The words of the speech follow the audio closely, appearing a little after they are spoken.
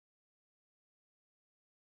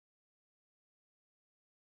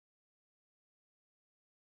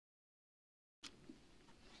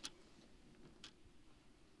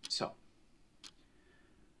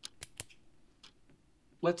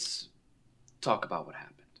let's talk about what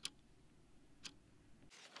happened.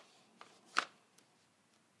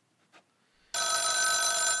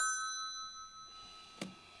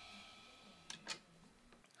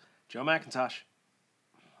 Joe Macintosh.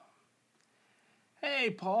 Hey,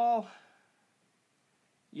 Paul.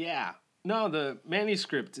 Yeah. No, the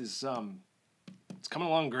manuscript is, it's coming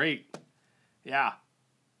along great. Yeah.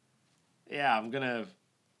 Yeah,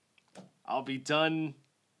 I'll be done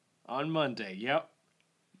on Monday. Yep.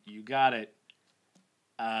 You got it.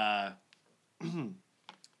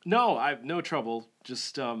 No, I've no trouble.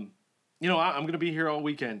 Just, I'm gonna be here all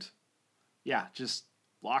weekend. Yeah, just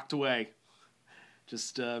locked away.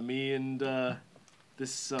 Just, me and,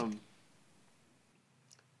 this,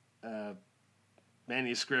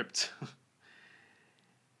 manuscript.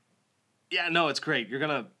 Yeah, no, it's great. You're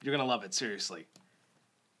gonna love it, seriously.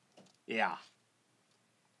 Yeah.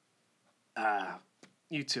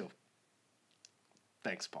 You too.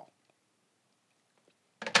 Thanks, Paul.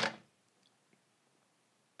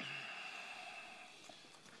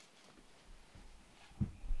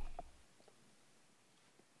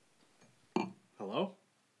 Hello?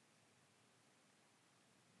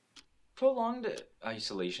 Prolonged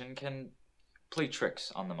isolation can play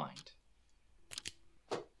tricks on the mind.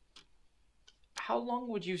 How long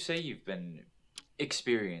would you say you've been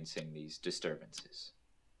experiencing these disturbances?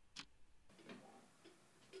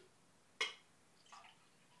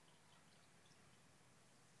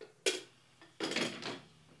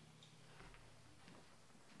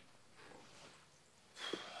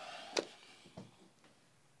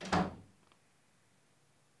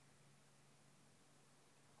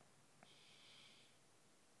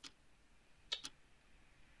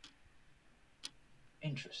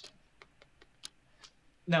 Interesting.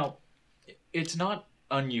 Now, it's not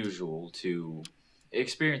unusual to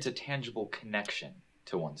experience a tangible connection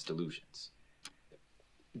to one's delusions.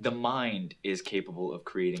 The mind is capable of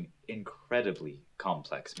creating incredibly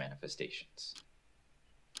complex manifestations.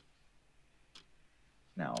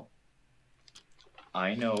 Now,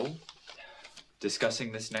 I know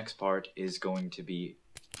discussing this next part is going to be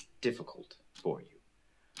difficult for you,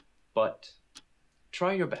 but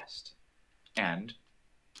try your best. And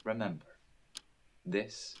remember,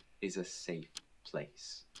 this is a safe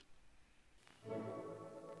place.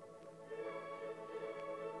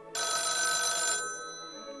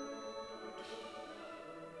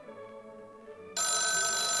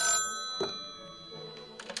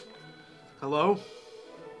 Hello?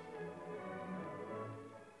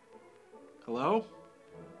 Hello?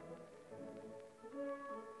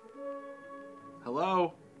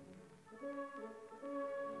 Hello?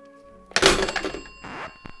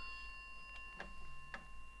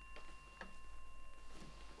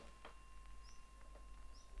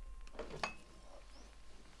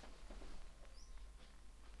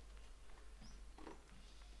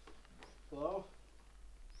 Hello?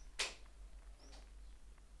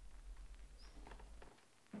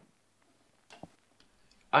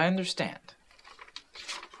 I understand.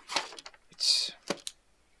 It's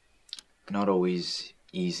not always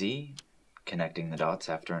easy connecting the dots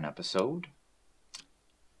after an episode.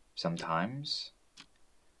 Sometimes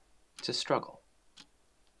it's a struggle.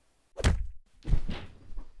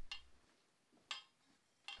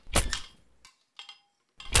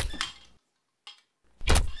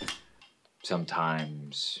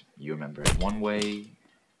 Sometimes you remember it one way,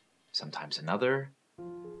 sometimes another.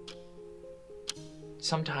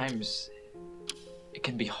 Sometimes it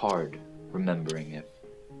can be hard remembering if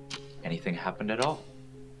anything happened at all.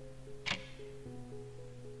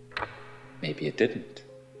 Maybe it didn't.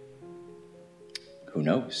 Who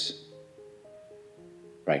knows?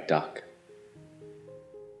 Right, Doc?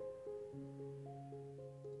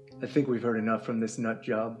 I think we've heard enough from this nut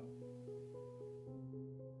job.